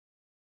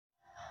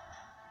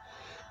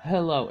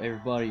Hello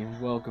everybody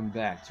and welcome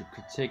back to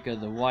Kritika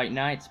the White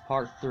Knights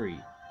Part 3.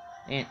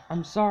 And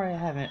I'm sorry I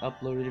haven't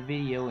uploaded a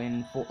video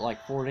in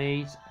 4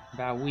 days,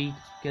 about a week,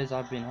 because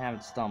I've been having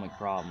stomach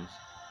problems.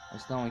 My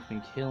stomach's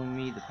been killing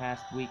me the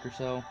past week or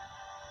so.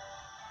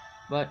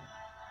 But,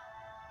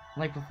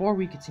 before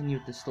we continue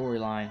with the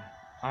storyline,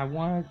 I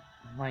want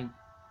to,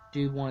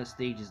 do one of the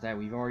stages that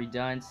we've already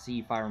done, see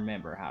if I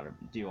remember how to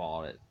do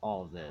all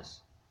of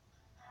this.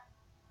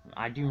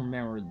 I do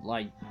remember,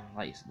 like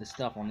the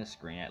stuff on this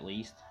screen at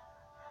least.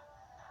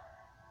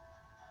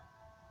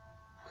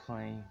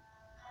 Claim.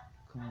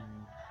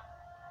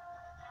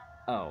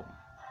 Oh.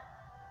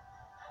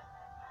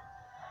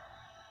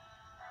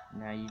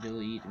 Now you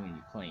delete when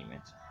you claim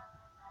it.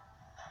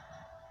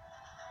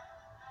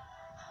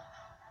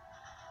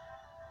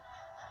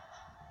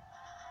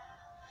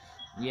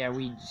 Yeah,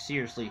 we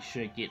seriously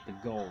should get the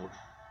gold.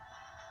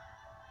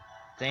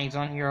 Things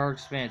on here are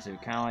expensive,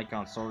 kind of like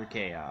on Sword of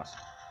Chaos.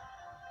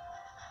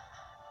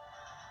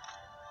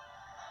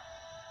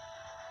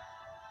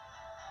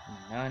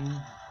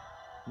 None.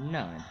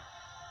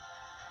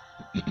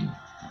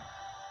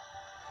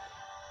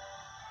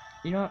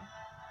 You know what?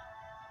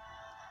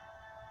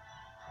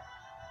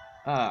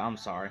 I'm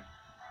sorry.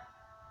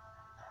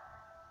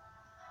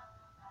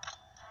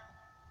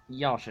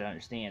 Y'all should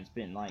understand, it's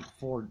been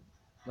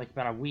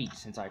about a week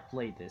since I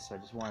played this, so I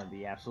just want to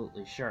be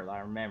absolutely sure that I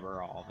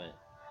remember all of it.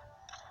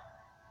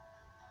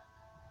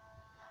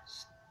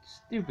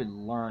 Stupid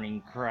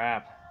learning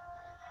crap.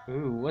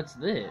 Ooh, what's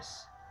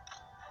this?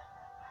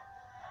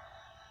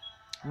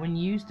 When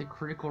used, the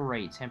critical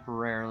rate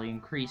temporarily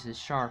increases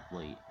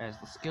sharply. As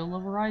the skill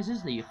level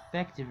rises, the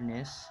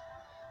effectiveness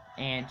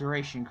and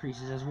duration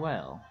increases as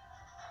well.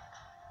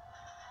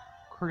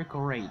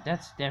 Critical rate,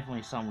 that's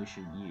definitely something we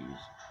should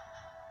use.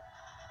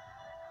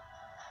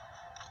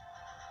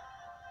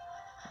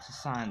 Let's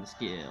assign the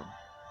skill.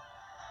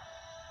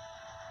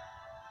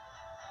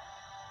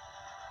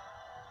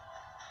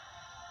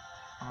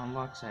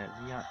 Unlocks that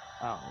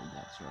oh,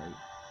 that's right.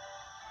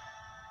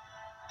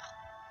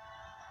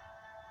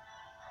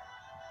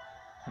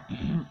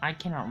 I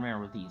cannot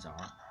remember what these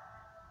are.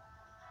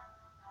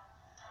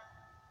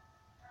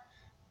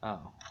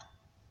 Oh.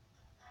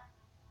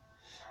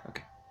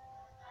 Okay.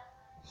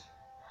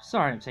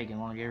 Sorry I'm taking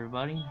long,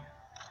 everybody.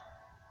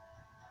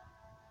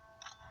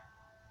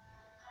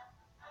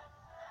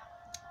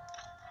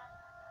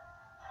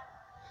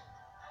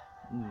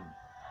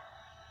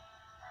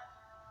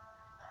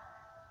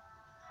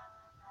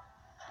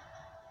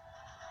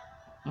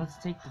 Let's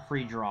take the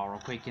free draw real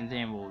quick, and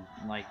then we'll,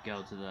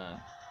 go to the,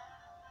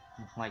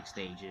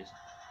 stages.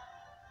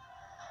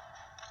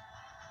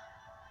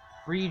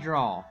 Free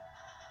draw.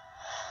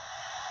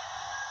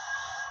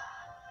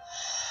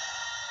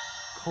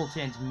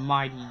 Colton's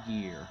Mighty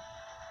Gear.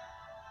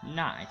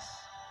 Nice.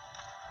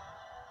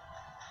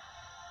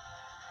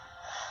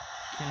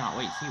 Cannot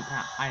wait to see what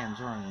kind of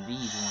items are in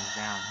these ones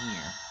down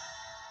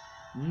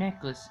here.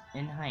 Necklace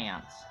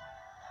Enhance.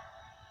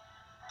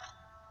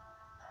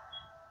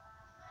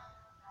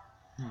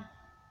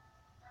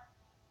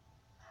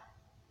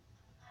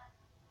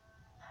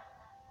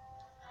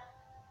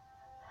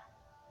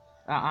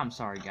 I'm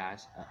sorry,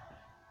 guys.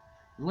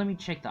 Let me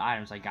check the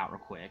items I got real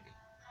quick.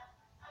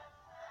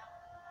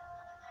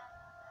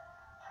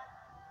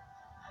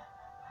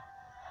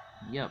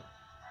 Yep.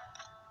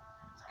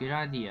 It's a good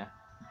idea.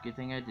 Good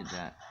thing I did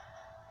that.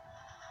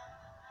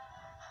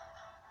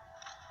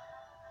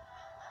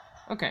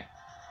 Okay.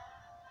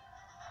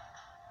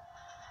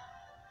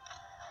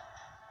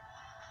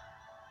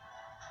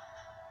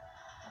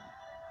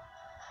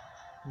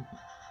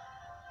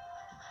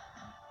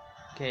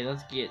 Okay,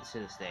 let's get to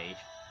the stage.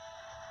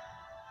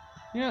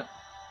 Yep.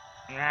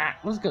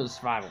 Let's go to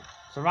survival.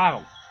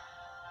 Survival.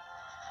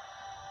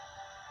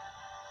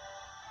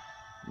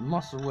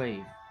 Muscle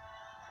Wave.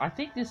 I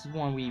think this is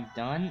one we've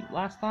done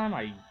last time.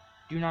 I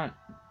do not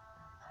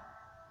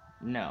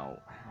know.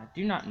 I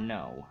do not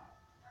know.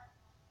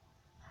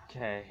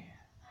 Okay.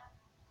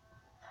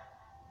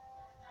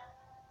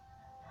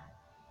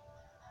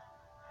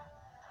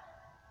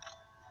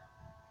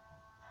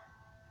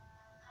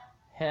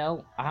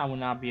 Hell, I will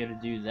not be able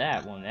to do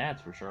that one,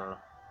 that's for sure.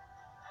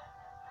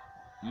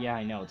 Yeah,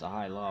 I know, it's a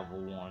high level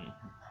one.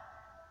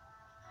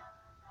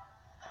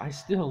 I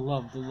still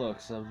love the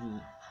looks of the...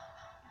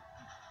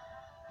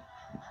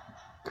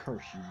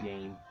 Curse you,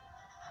 game.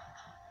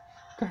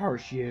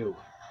 Curse you.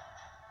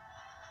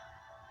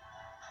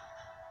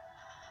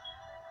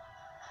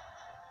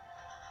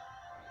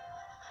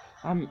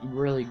 I'm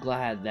really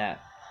glad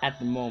that at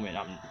the moment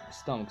my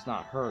stomach's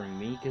not hurting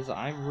me, because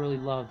I really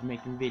love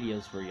making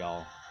videos for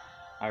y'all.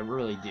 I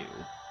really do.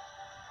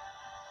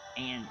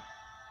 And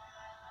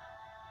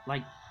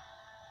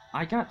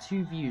I got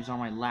 2 views on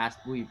my last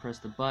Will You Press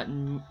the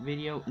Button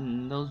video,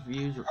 and those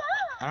views were,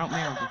 I don't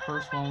remember if the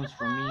first one was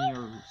for me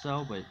or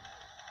so, but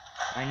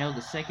I know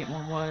the second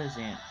one was,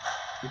 and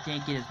it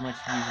didn't get as much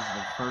views as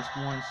the first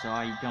one, so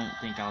I don't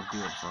think I'll do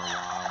it for a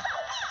while.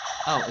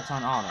 Oh, it's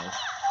on auto.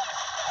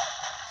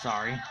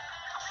 Sorry.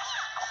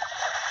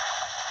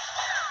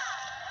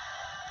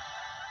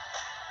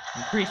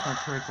 Increase my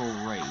critical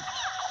rate.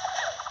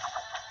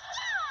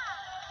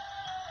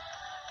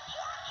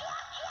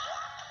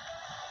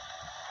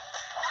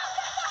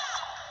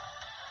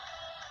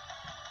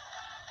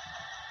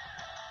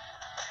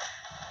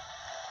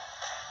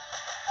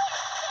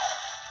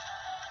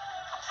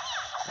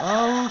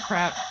 Oh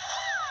crap.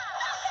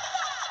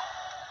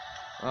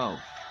 Oh.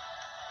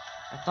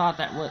 I thought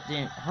that what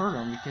didn't hurt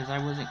him because I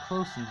wasn't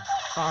close enough.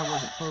 Thought I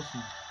wasn't close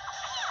enough.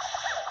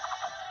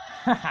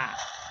 Haha.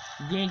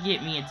 You didn't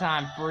get me in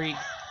time, freak.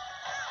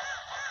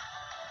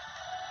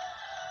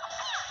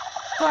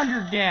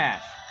 Thunder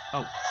Dash!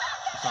 Oh,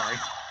 sorry.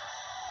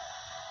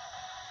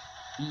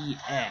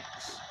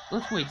 EX.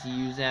 Let's wait to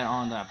use that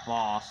on that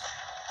boss.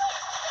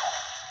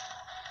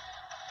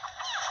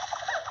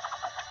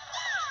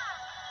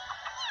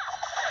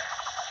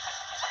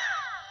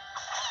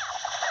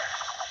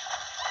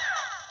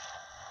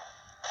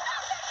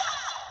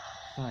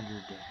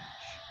 Thunder Dash.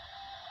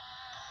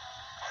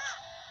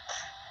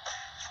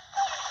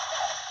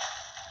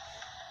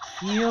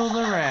 Feel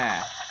the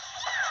wrath.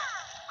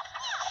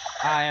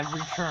 I have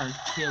returned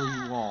to kill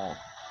you all.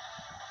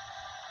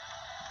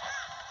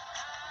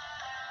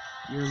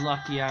 You're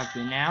lucky I've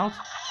been out,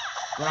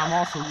 but I'm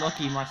also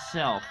lucky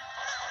myself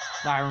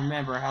that I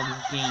remember how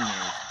this game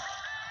is.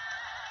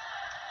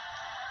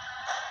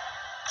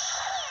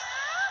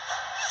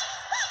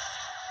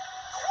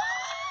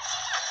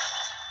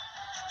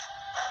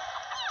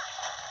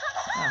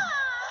 Oh.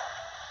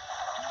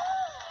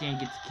 Didn't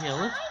get to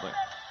kill it, but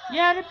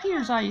yeah, it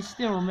appears I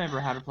still remember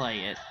how to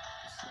play it.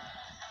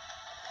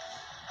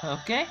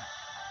 Okay.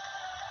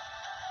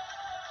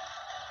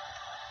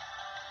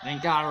 Then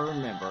gotta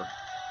remember.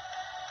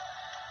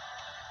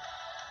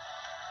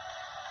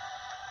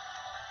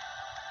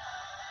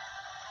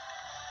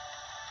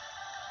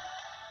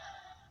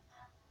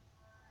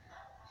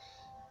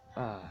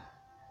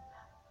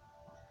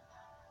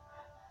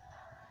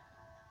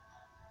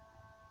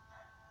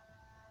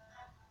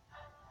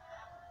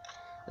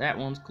 That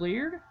one's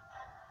cleared.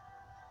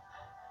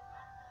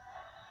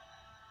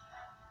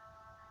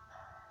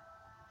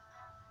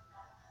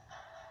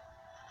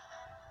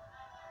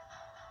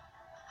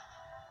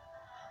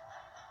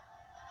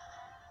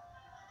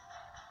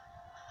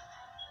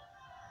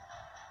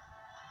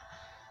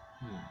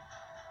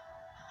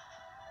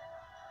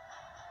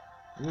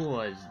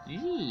 What's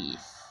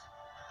this?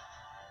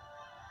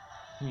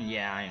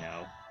 Yeah, I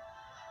know.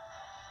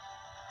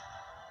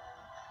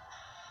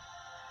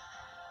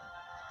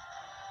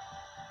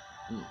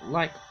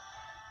 Like,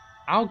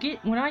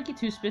 when I get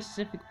to a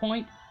specific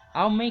point,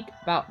 I'll make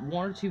about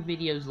 1 or 2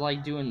 videos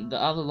like doing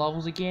the other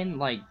levels again,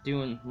 like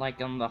doing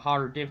like on the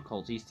harder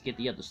difficulties to get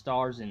the other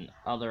stars and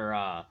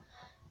other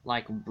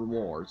like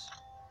rewards.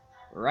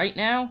 Right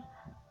now,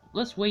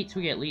 let's wait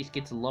till we at least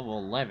get to level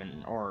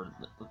 11 or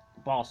the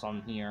boss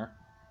on here.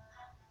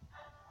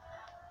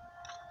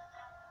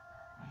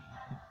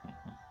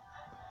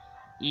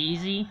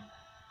 Easy,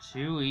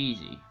 too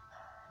easy.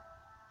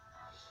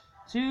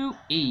 Too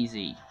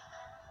easy.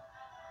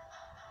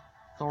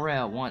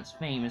 Thorel, once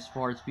famous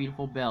for its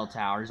beautiful bell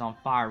tower, is on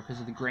fire because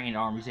of the Grand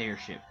Army's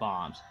airship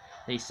bombs.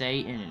 They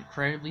say an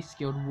incredibly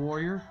skilled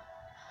warrior,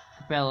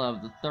 Capella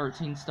of the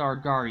 13-Star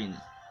Guardians,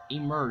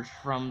 emerged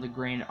from the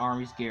Grand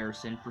Army's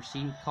garrison.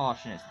 Proceed with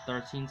caution, as the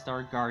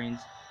 13-Star Guardians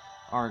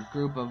are a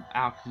group of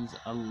Alki's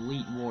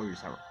elite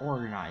warriors that were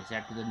organized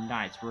after the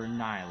Knights were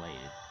annihilated.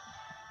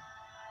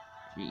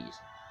 Jeez.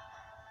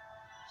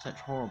 Such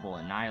horrible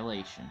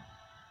annihilation.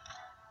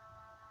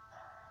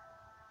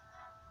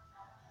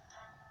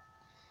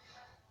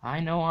 I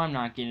know I'm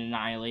not getting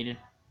annihilated.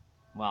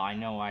 Well, I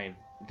know I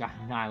got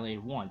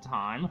annihilated one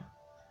time.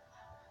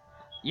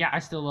 Yeah, I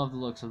still love the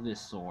looks of this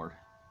sword.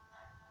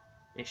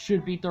 It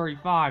should be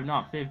 35,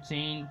 not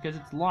 15, because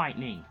it's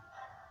lightning.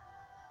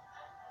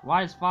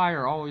 Why does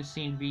fire always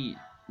seem to be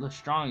the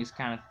strongest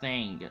kind of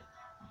thing?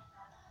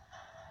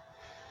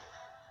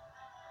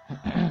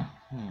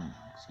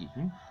 Excuse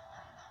me.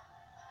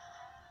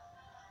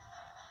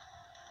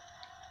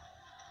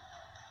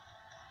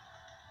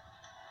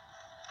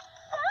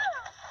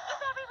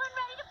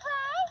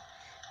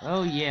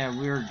 Oh yeah,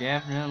 we're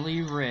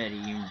definitely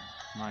ready,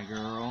 my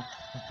girl.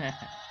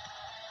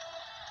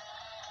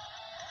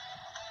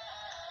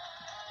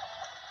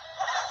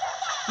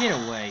 Get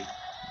away,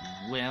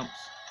 wimps.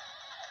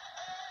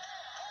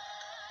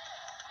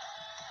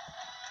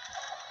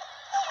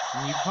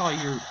 And you call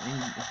your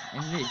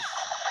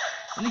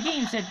and the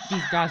game said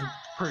these guys are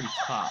pretty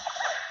tough.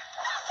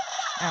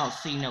 I don't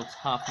see no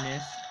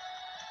toughness.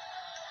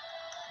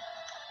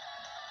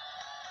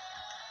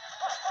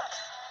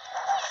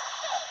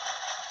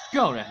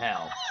 Go to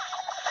hell.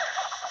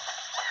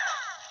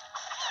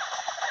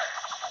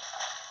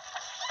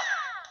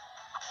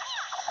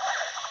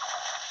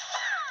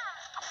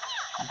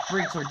 You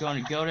freaks are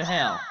going to go to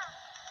hell.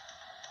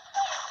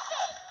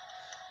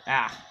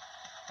 Ah,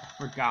 I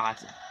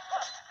forgot.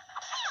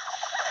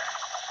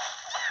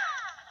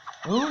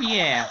 Oh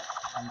yeah,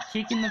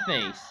 kick in the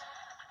face.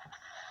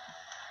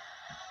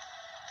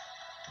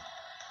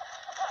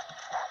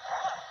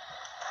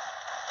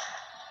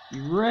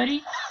 You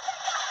ready?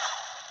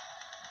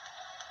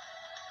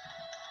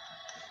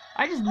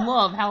 I just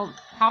love how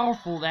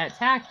powerful that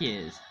attack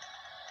is.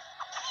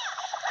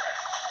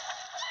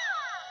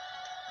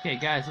 Okay,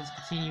 guys, let's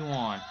continue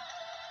on.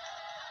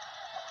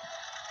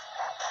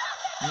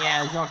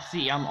 Yeah, as y'all can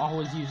see, I'm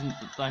always using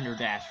the Thunder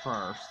Dash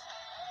first.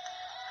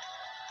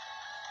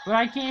 But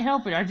I can't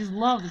help it, I just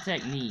love the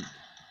technique.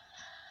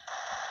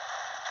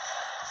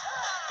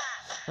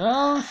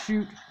 Oh,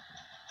 shoot.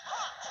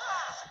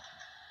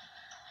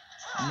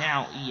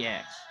 Now,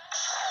 EX.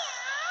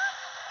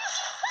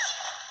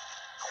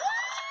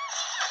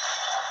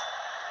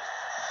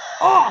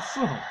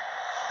 Awesome!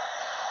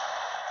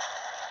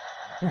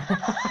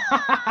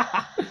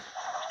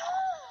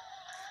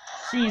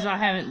 Seems I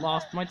haven't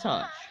lost my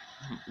touch.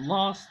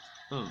 Lost...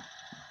 oh,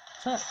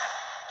 touch.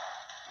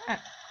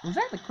 Was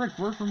that the correct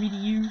word for me to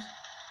use?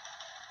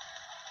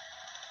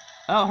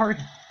 Oh, hurry.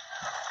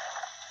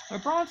 A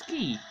bronze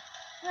key.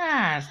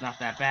 Ah, it's not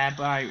that bad,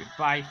 but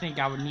I think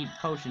I would need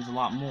potions a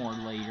lot more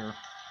later.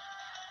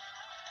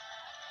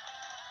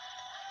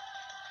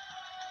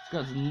 Let's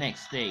go to the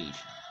next stage.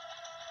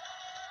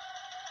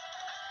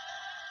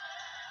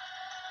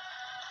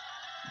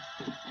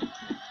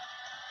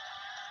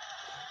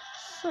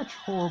 Such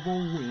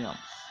horrible wimps.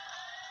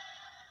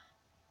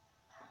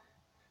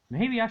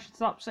 Maybe I should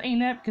stop saying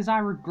that because I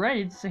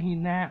regretted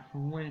saying that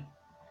when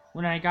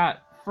I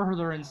got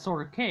further in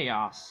Sword of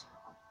Chaos.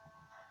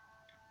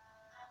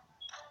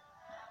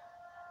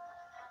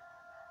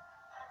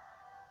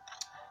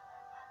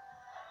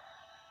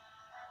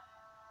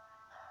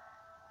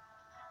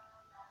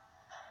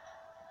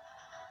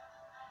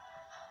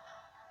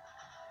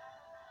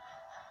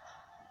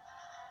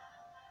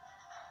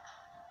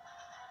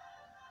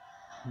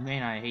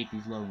 Man, I hate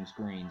these loading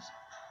screens.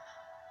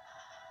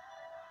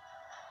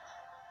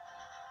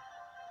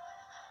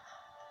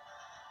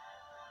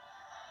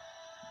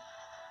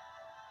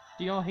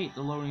 Do y'all hate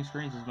the loading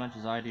screens as much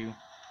as I do?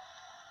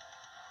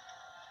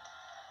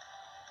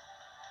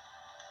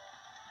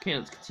 Okay,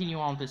 let's continue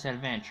on with this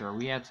adventure.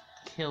 We have to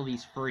kill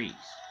these freaks. Is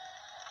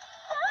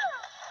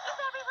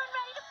everyone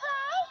ready to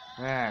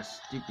play?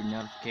 Stupid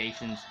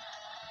notifications.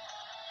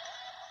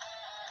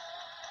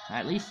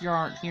 At least you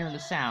aren't hearing the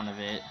sound of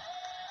it.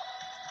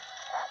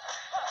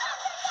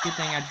 Good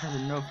thing I turned the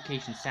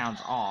notification sounds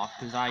off,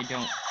 because I would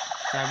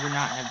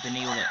not have been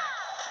able to,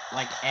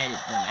 like, edit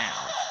them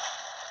out.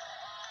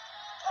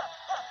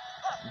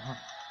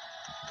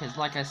 Because,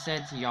 like I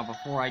said to y'all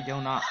before, I do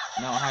not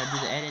know how to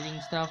do the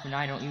editing stuff, and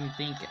I don't even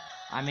think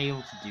I'm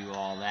able to do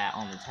all that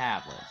on the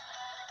tablet.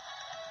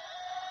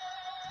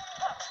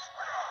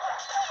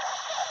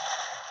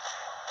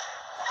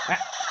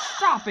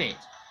 Stop it!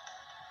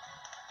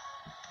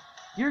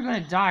 You're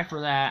gonna die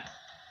for that.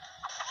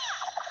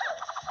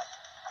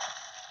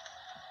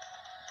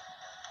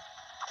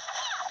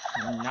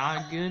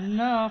 Not good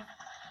enough.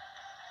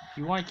 If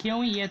you want to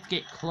kill me, you have to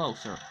get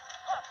closer.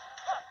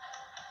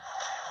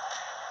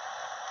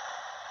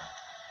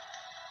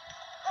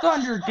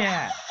 Thunder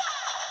Dash!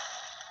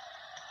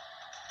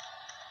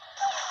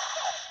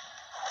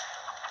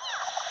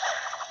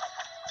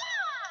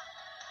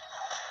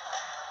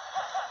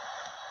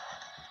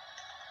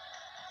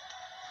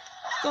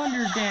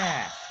 Thunder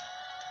Dash!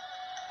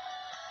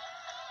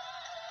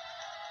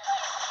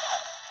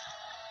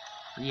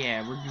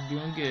 Yeah, we're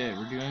doing good.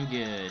 We're doing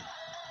good.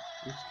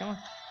 Oops, come on.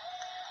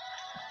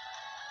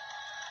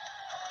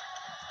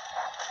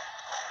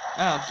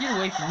 Oh, get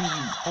away from me, you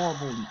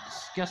horrible,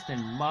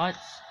 disgusting mutts.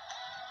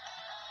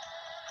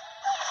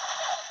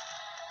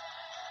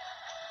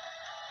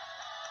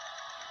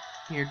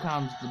 Here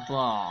comes the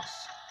boss.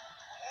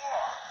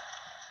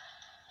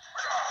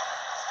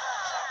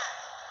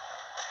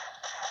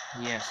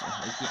 Yes.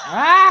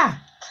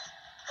 Ah!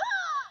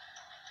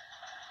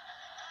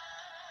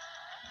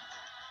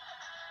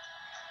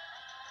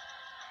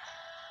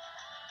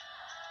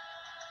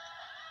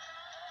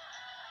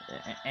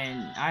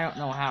 And I don't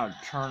know how to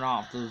turn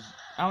off those.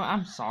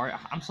 I'm sorry,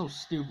 I'm so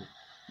stupid.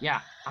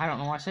 Yeah, I don't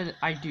know why I said it.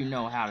 I do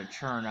know how to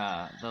turn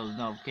those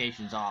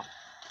notifications off.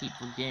 Keep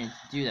forgetting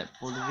to do that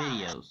for the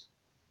videos.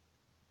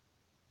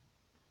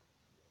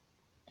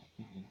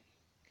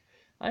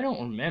 I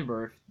don't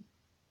remember.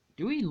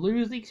 Do we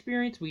lose the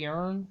experience we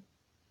earn?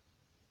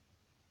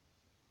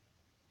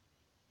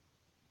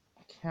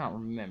 I can't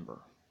remember.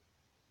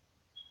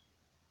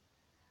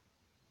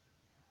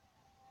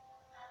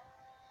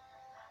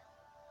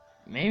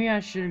 Maybe I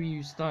should have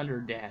used Thunder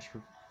Dash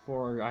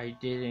before I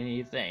did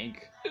anything.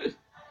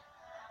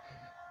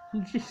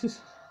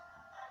 Jesus.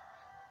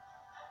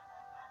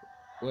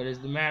 What is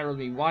the matter with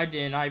me? Why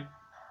didn't I...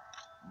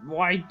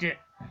 Why did...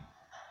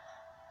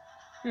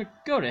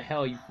 Go to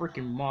hell, you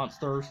freaking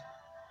monsters.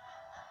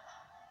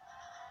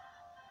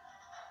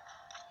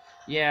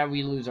 Yeah,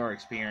 we lose our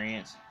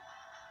experience.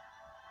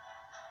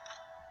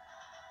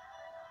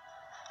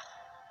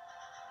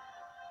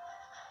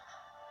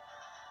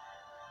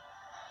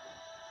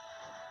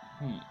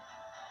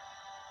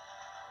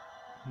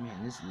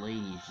 Man, this lady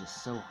is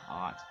just so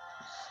hot.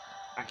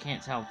 I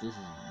can't tell if this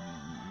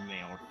is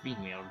male or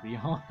female, to be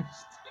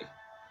honest.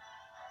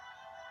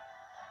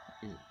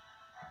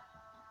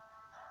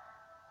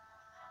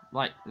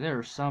 Like, there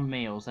are some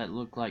males that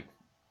look like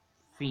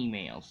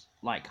females.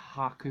 Like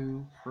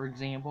Haku, for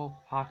example.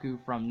 Haku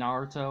from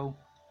Naruto.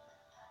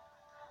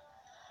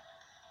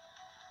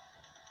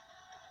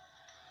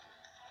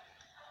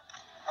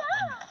 Is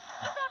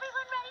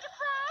everyone ready to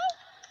play?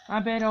 I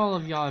bet all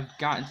of y'all have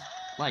gotten,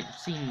 like,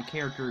 seen the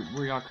character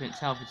where y'all couldn't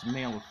tell if it's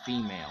male or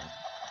female.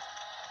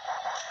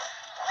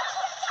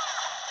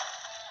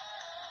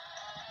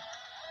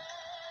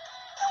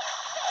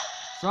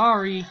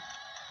 Sorry.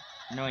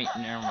 No, wait,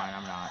 never mind,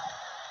 I'm not.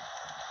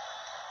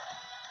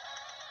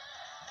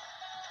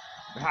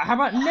 How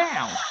about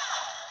now?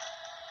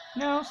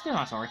 No, still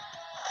not sorry.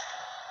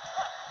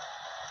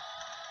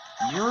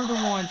 You're the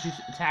ones who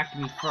attacked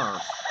me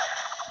first.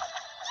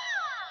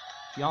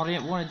 If y'all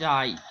didn't want to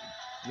die,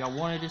 y'all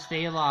wanted to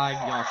stay alive,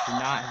 y'all should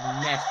not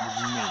have messed with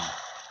me.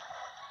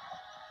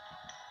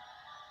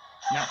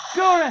 Now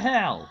go to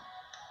hell!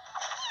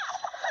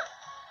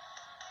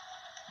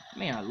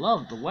 Man, I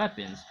love the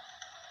weapons.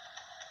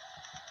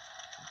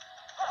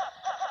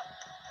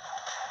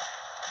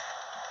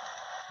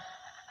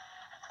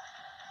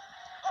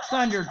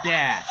 Thunder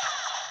Dash!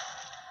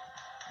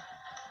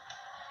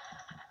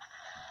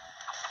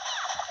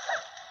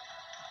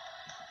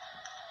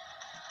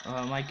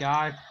 Oh my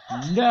god.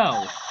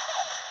 No!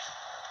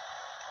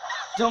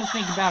 Don't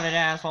think about it,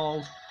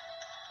 assholes.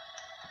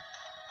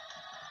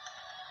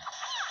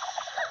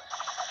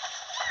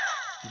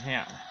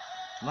 Yeah.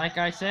 Like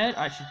I said,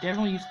 I should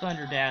definitely use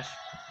Thunder Dash.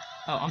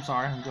 Oh, I'm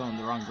sorry, I'm going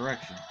the wrong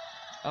direction.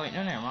 Oh wait,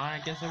 no, never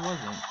mind, I guess I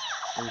wasn't.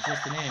 There was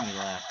just an enemy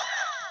left.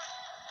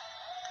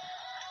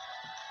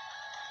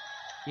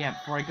 Yeah,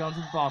 before I go into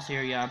the boss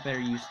area, I better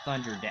use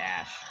Thunder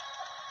Dash.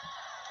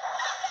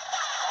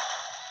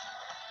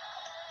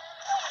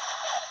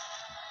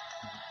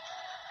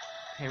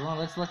 Okay, well,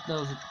 let's let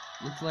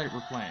it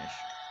replenish.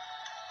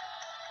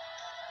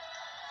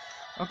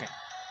 Okay.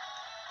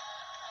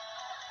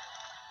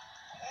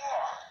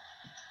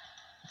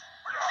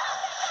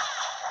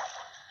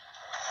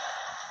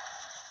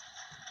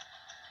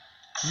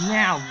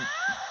 Now.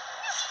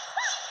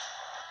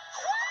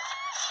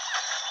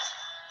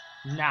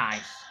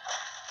 Nice.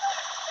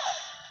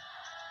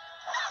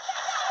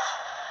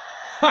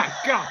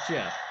 Ha!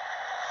 Gotcha!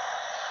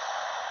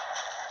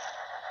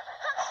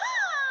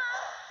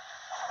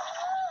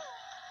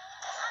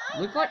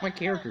 Look like my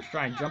character's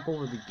trying to jump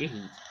over the gate.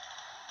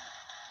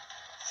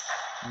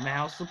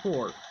 Mouse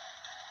support.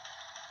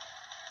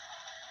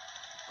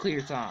 Clear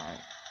time.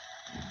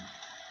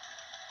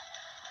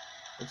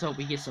 Let's hope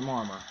we get some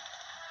armor.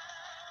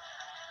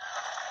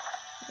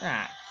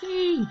 Ah,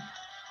 gee.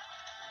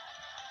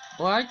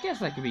 Well, I guess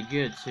that could be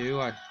good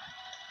too.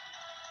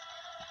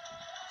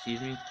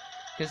 Excuse me.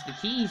 Because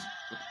with the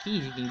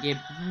keys you can get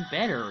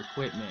better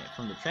equipment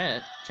from the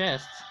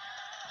chests.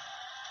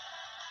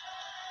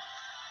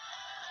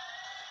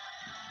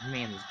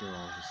 Man, this girl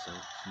is so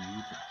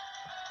cute.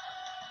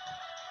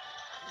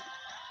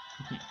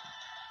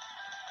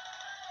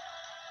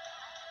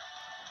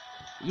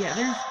 Yeah,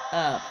 there's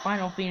a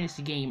Final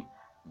Fantasy game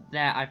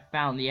that I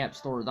found in the App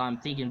Store that I'm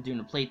thinking of doing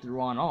a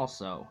playthrough on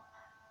also.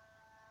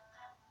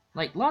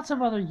 Like, lots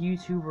of other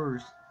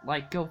YouTubers,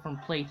 like, go from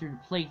playthrough to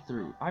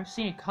playthrough. I've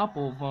seen a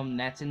couple of them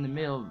that's in the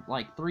middle,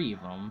 like 3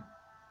 of them.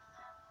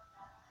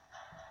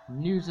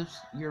 News of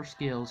your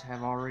skills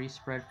have already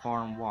spread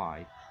far and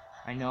wide.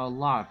 I know a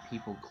lot of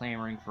people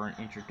clamoring for an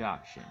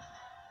introduction.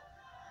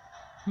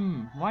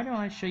 Why don't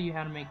I show you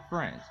how to make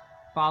friends?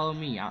 Follow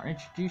me, I'll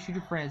introduce you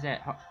to friends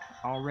that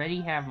already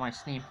have my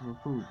stamp of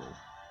approval.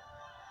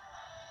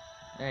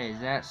 Hey,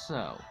 is that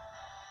so?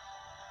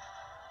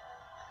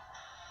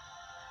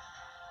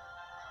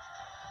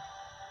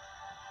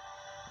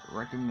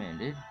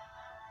 Recommended.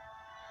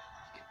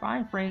 You can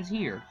find friends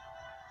here.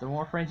 The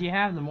more friends you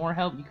have, the more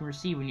help you can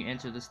receive when you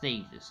enter the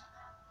stages.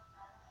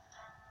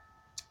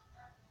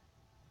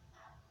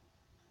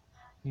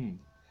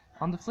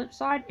 On the flip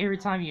side, every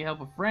time you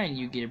help a friend,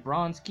 you get a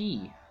bronze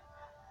key.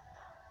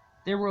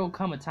 There will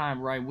come a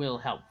time where I will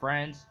help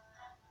friends.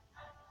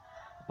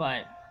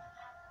 But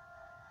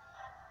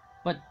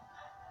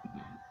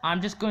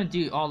I'm just going to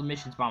do all the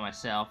missions by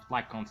myself,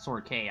 like on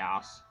Sword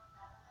Chaos.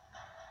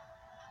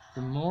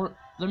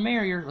 The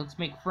merrier. Let's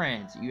make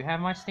friends. You have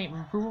my stamp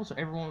of approval, so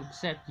everyone will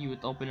accept you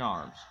with open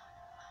arms.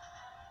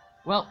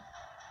 Well,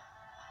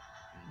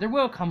 there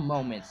will come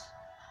moments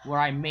where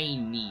I may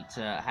need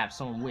to have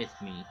someone with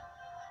me.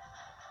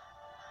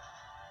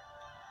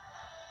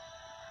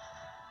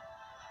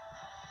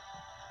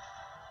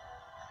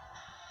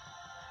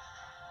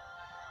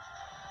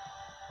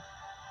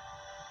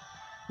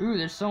 Ooh,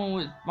 there's someone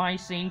with my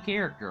same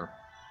character.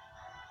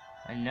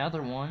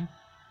 Another one.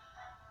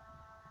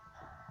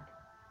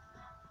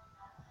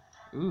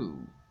 Ooh.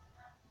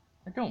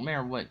 I don't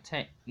remember what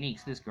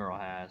techniques this girl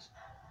has.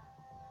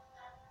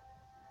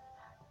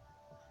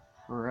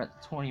 We're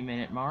at the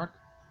 20-minute mark.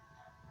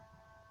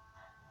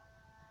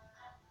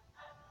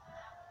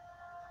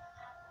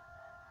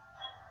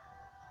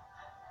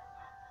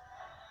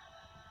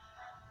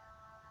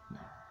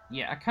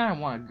 Yeah, I kind of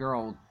want a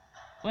girl.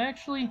 Well,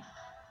 actually,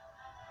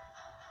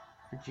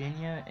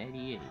 Virginia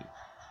 88.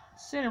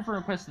 Send a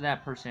friend request to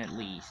that person at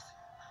least.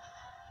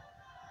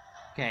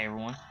 Okay,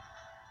 everyone.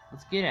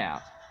 Let's get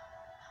out.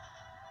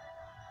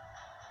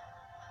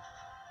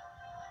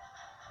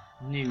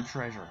 New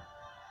treasure.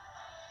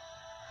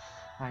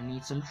 I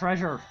need some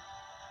treasure.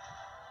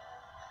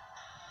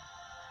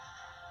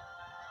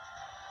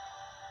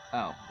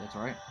 Oh, that's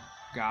right.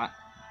 Got.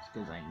 It's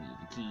because I need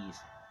the keys.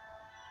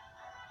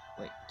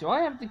 Wait, do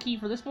I have the key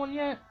for this one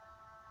yet?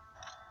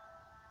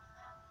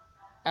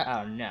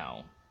 Oh,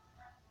 no.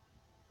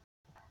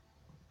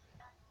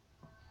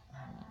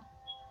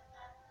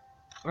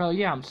 Well,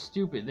 yeah, I'm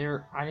stupid.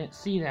 There, I didn't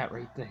see that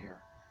right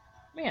there.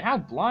 Man, how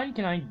blind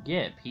can I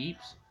get,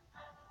 peeps?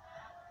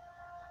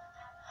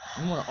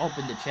 I'm gonna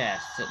open the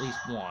chests at least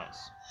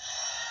once.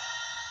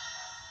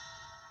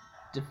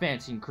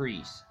 Defense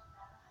increase.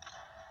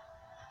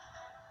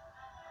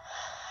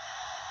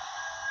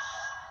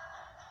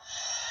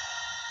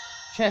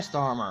 Chest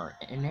armor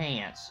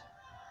enhance.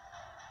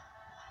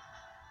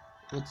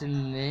 What's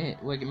in the?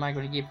 What am I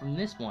gonna get from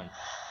this one?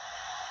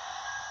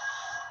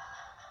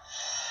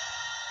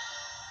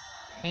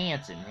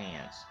 Pants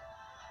enhance.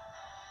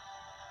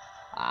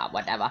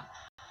 Whatever.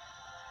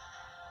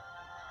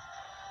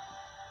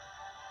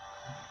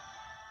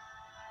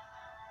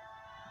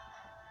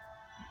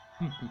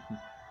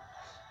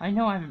 I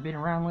know I haven't been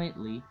around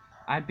lately.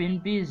 I've been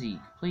busy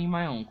completing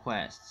my own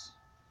quests.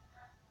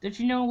 Don't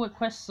you know what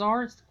quests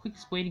are? It's the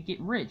quickest way to get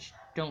rich.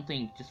 Don't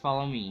think, just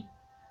follow me.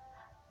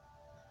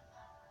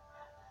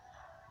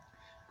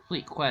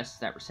 Complete quests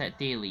that reset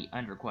daily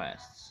under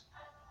quests.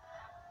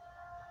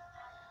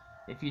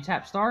 If you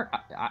tap start,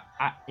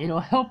 it'll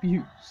help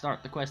you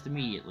start the quest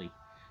immediately.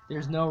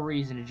 There's no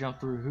reason to jump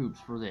through hoops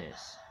for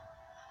this.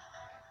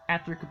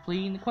 After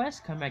completing the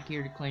quest, come back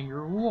here to claim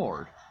your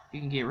reward. You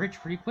can get rich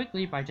pretty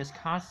quickly by just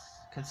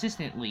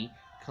consistently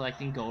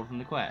collecting gold from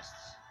the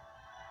quests.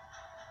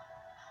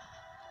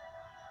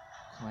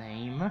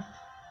 Claim.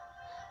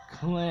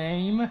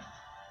 Claim.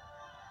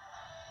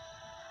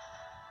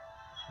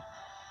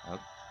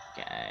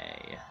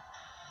 Okay.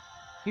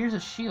 Here's a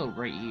shield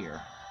right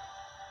here.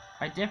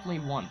 I definitely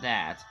want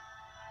that.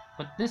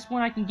 But this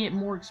one I can get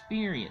more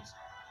experience.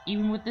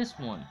 Even with this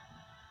one.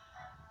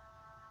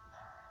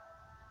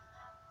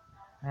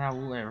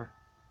 However.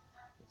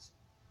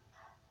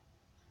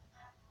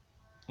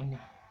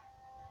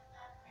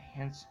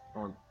 Enhance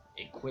or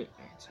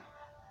equipment.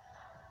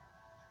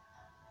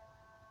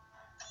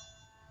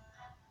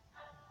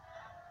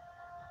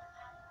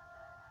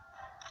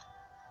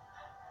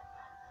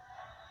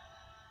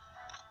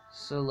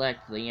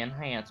 Select the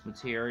enhanced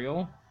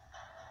material.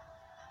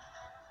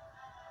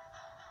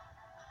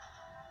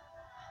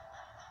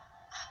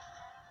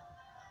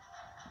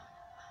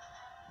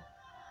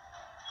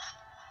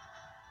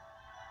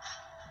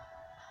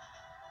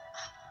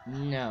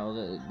 No,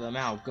 the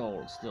amount of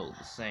gold is still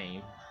the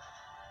same.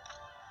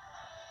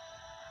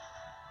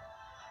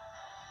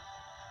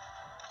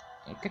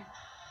 Okay.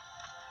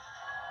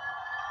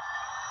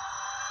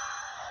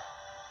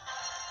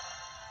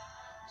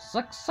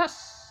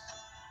 Success!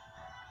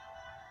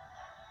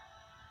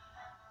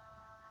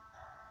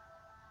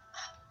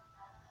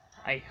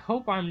 I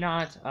hope I'm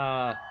not,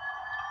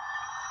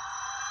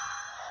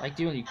 like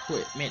doing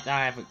equipment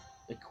that I have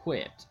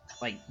equipped,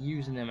 like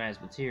using them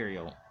as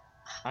material.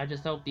 I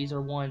just hope these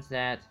are ones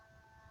that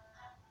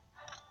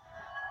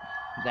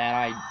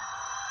I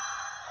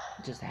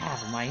just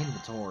have in my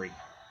inventory.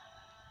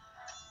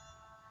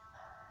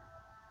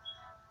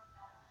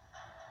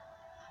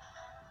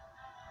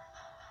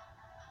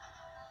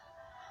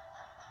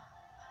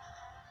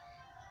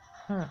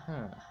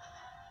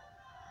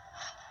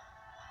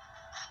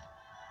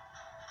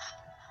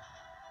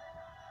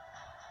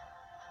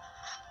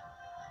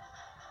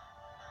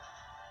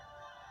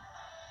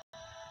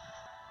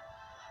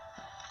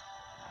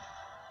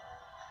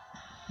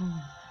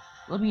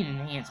 Let me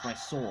enhance my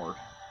sword.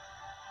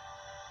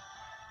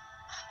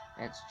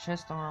 That's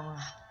chest armor,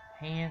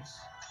 pants,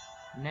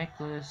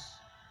 necklace.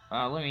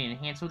 Let me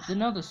enhance with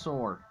another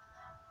sword.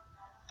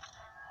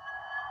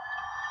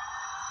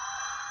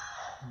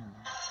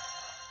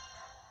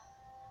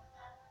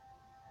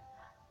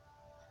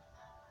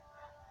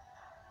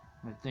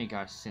 I think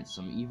I sense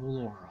some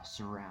evil aura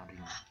surrounding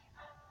me.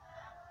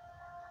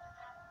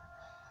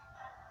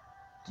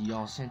 Do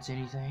y'all sense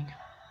anything?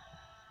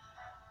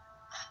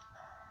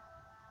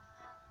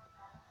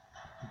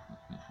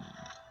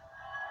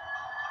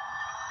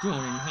 Doing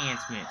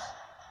enhancements.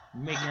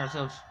 Making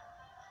ourselves...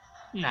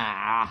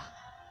 Nah.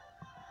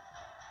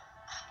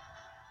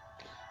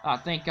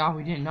 Thank God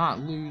we did not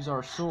lose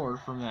our sword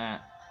from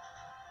that.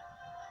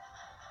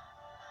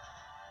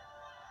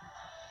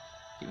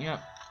 Getting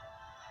up.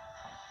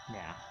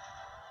 Nah.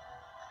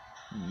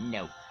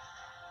 No.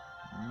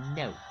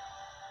 No.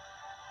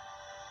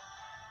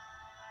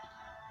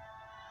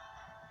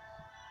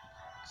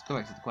 Let's go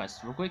back to the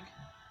quest real quick.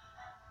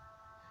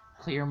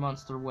 Clear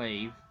monster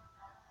wave.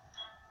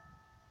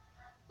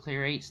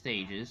 Clear 8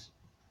 stages.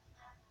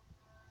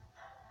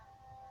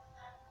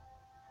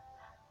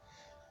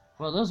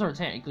 Well, those are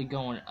technically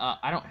going up.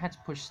 I don't have to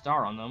push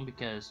star on them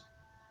because,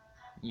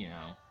 you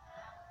know.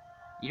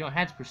 You don't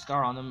have to push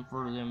start on them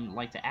for them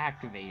like to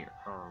activate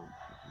or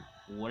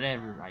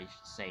whatever I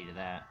should say to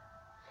that.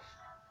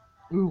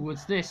 Ooh,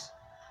 what's this?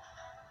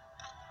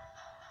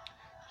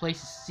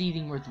 Place is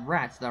seething with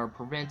rats that are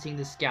preventing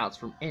the scouts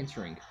from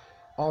entering.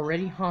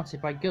 Already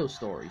haunted by ghost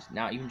stories,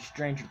 now even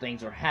stranger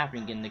things are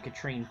happening in the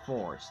Katrine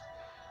forest.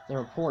 The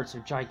reports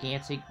of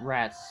gigantic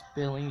rats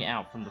spilling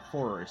out from the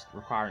forest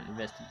require an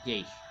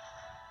investigation.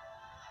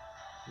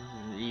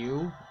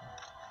 You?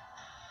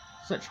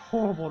 Such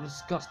horrible,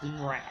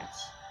 disgusting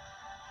rats.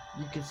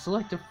 You can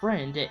select a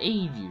friend to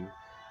aid you.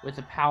 With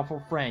a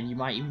powerful friend, you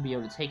might even be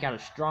able to take out a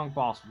strong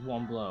boss with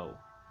one blow.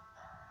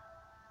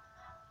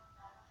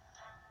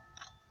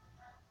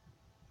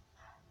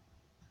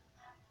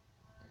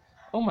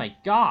 Oh my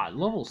god,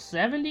 level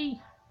 70?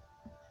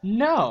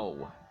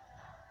 No!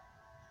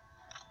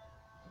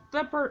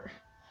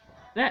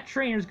 That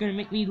trainer's gonna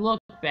make me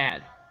look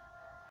bad.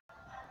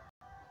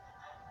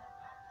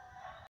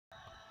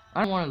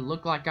 I don't want to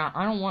look like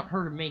I don't want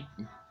her to make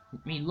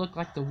me look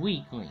like the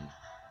weakling.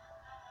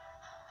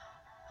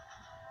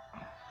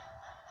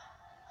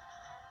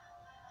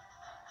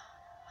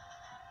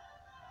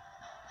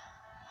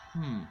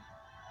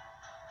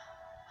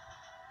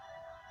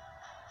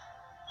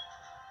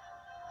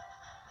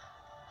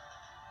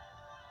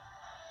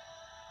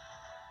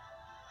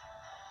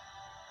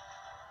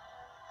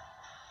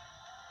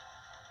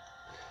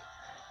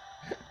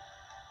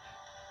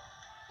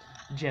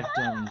 Jeff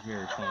Dunham's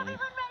very funny.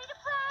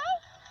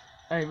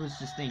 I was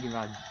just thinking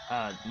about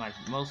my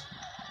most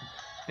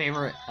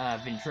favorite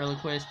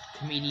ventriloquist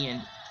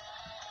comedian,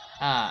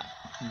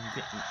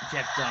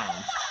 Jeff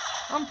Dunham.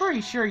 I'm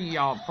pretty sure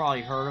y'all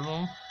probably heard of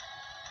him.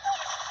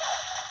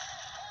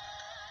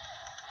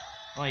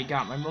 Oh, you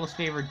got my most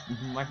favorite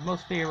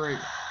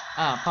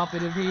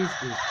puppet of his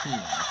is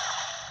Peanuts.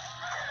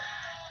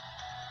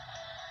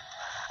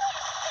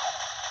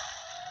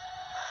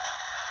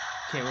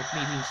 Okay, with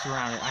me being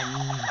surrounded, I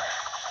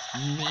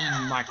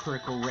need my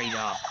critical rate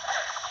up.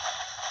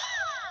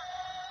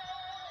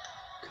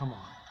 Come on.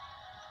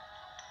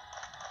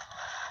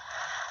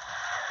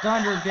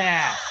 Thunder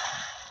Dash!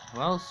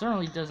 Well, it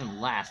certainly doesn't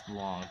last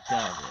long,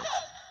 does it?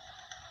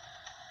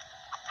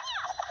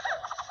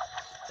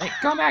 Hey,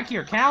 come back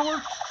here,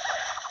 coward!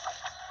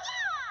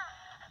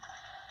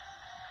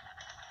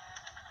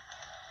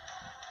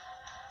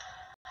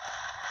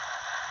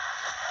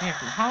 Man,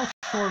 for how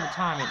short of a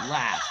time it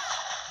lasts,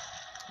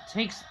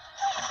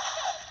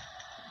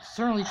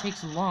 certainly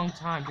takes a long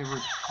time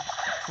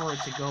for it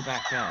to go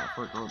back up,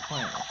 for it to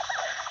replenish.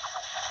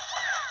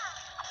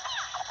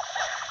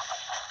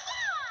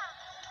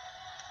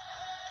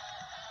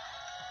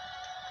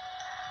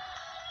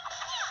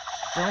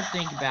 Don't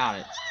think about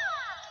it.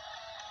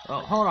 Oh,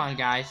 hold on,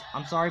 guys.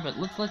 I'm sorry, but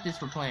let's let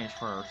this replenish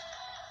first.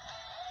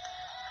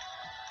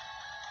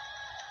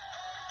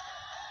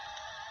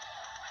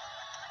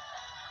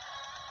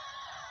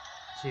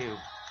 Two,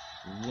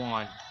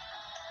 one,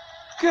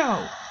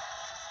 go!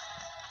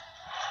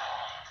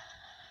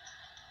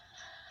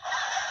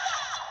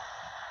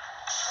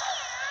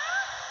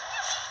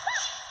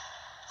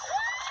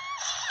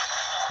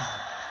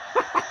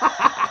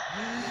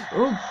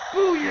 Oh,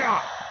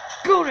 booyah!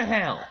 Go to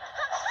hell!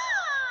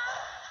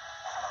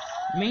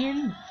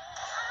 Man,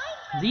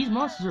 these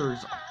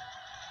monsters...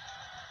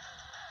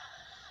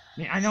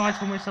 Man, I know I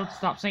told myself to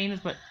stop saying this,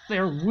 but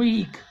they're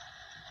weak!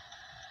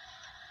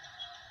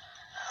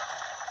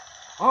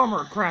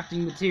 Armor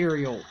crafting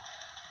material!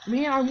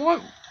 Man, I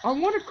want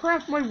to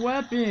craft my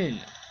weapon!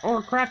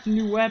 Or craft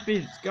new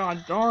weapons,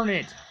 god darn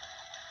it!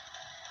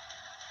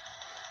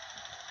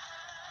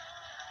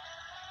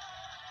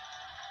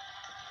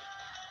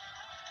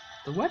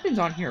 The weapons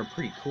on here are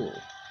pretty cool.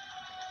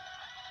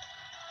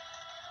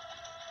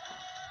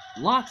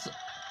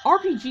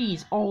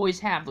 RPGs always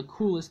have the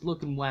coolest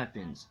looking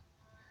weapons.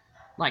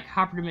 Like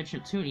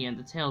Hyperdimensional Tuning and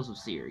the Tales of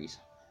series.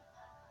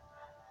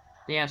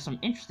 They have some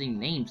interesting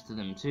names to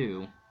them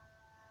too.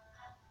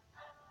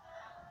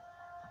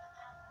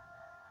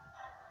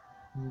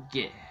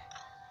 Get.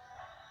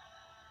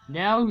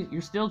 No,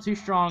 you're still too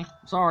strong.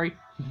 Sorry.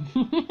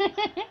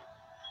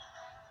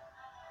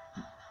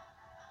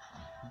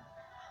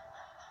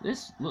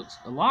 This looks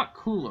a lot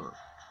cooler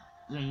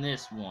than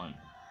this one.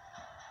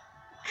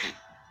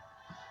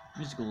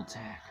 Physical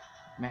attack,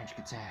 magic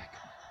attack,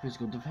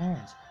 physical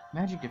defense,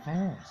 magic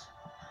defense.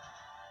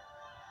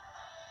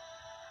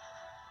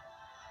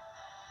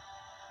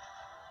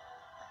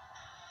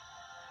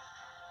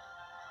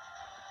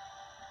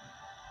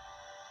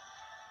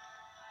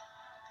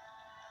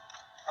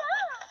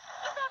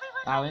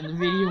 I'll end the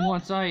video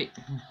once I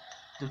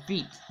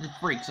defeat the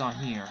freaks on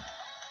here.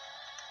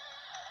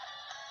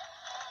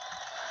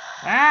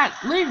 Ah,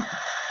 leave!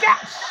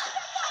 Gosh!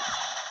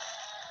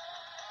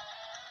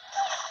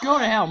 Go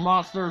to hell,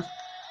 monsters!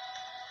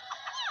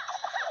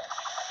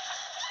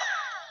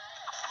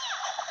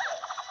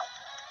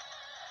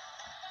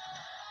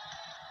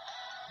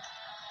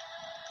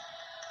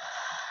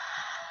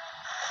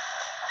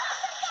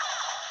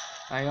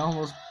 I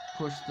almost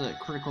pushed the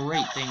critical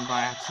rate thing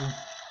by accident.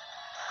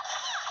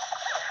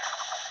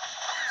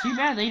 Too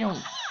bad they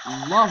don't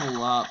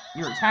level up.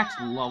 Your attacks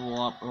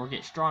level up or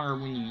get stronger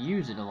when you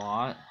use it a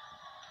lot.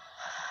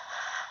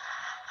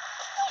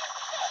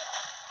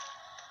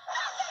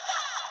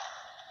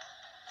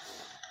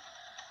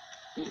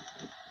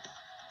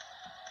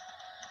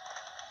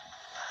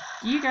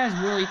 Do you guys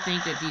really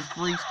think that these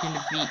freaks can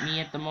defeat me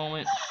at the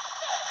moment?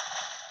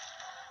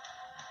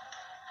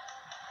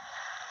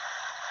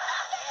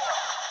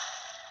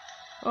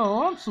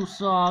 Oh, I'm so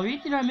sorry.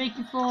 Did I make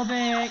you fall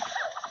back?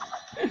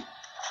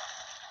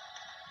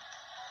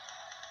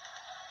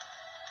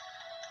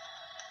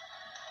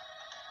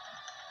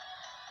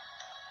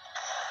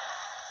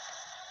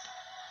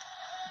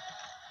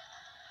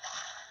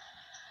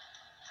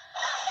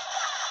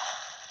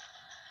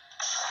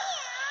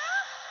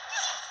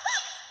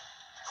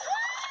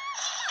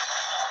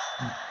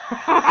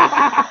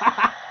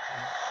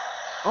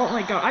 Oh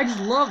my god, I just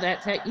love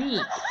that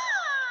technique.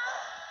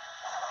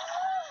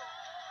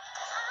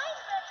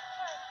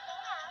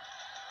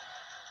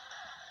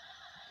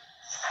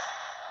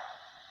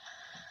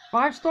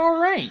 Five-star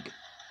rank.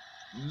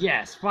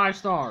 Yes, 5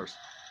 stars.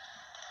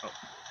 Oh.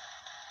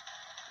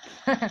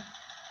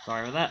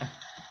 Sorry about that.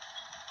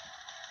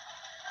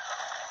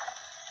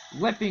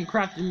 Weapon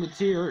crafting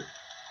material.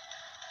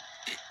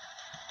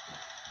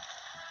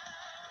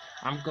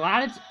 I'm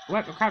glad it's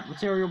weapon crafting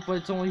material, but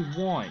it's only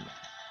 1.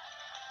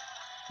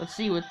 Let's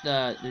see what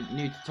the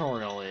new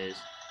tutorial is.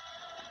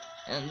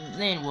 And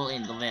then we'll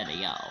end the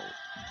video.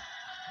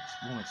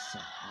 This one is so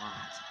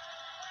hot.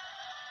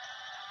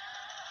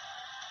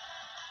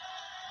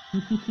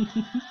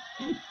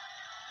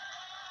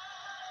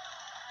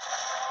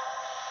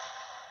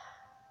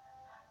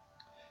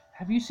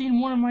 Have you seen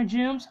one of my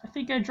gems? I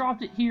think I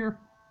dropped it here.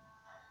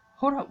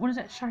 Hold up, what is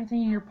that shiny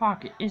thing in your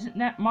pocket? Isn't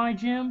that my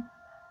gem?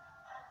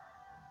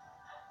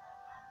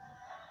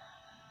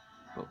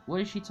 But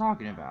what is she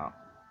talking about?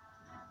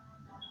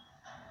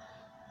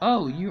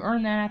 Oh, you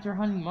earned that after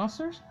hunting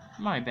monsters?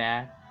 My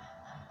bad.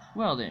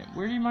 Well then,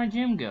 where did my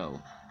gem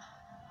go?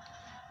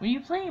 When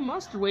you play in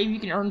Monster Wave, you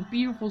can earn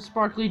beautiful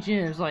sparkly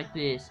gems like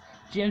this.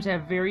 Gems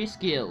have various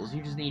skills.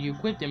 You just need to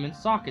equip them in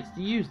sockets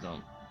to use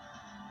them.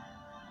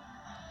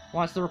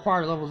 Once the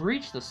required level is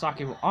reached, the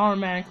socket will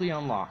automatically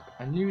unlock.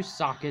 A new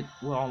socket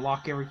will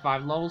unlock every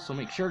 5 levels, so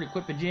make sure to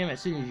equip a gem as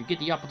soon as you get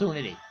the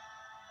opportunity.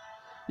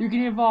 You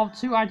can evolve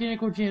 2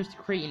 identical gems to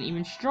create an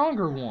even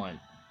stronger one.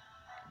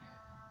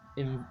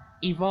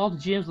 Evolved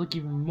gems look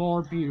even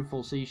more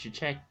beautiful, so you should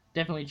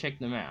definitely check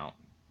them out.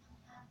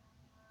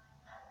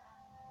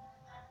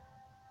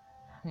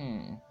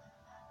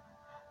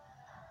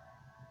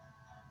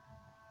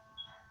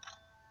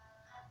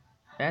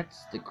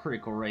 That's the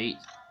critical rate.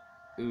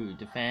 Ooh,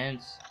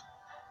 defense.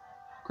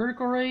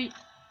 Critical rate.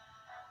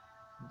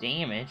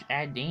 Damage.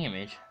 Add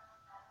damage.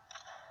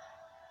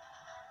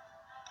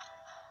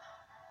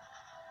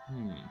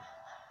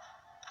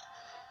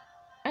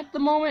 At the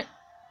moment,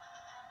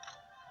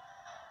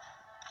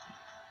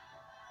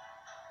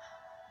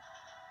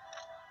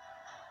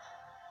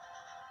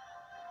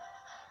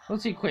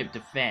 let's equip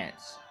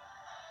defense.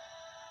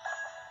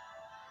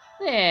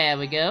 There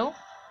we go.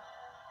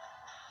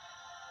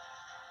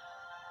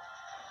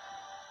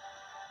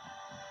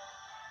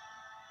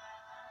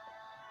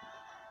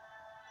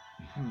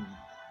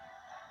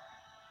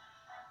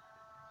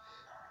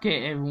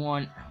 Okay,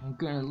 everyone, I'm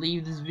gonna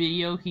leave this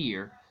video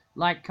here.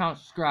 Like, comment,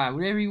 subscribe,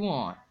 whatever you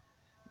want.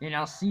 And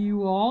I'll see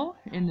you all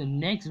in the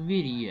next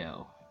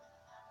video.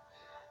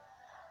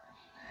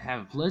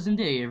 Have a pleasant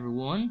day,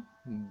 everyone.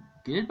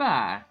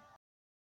 Goodbye.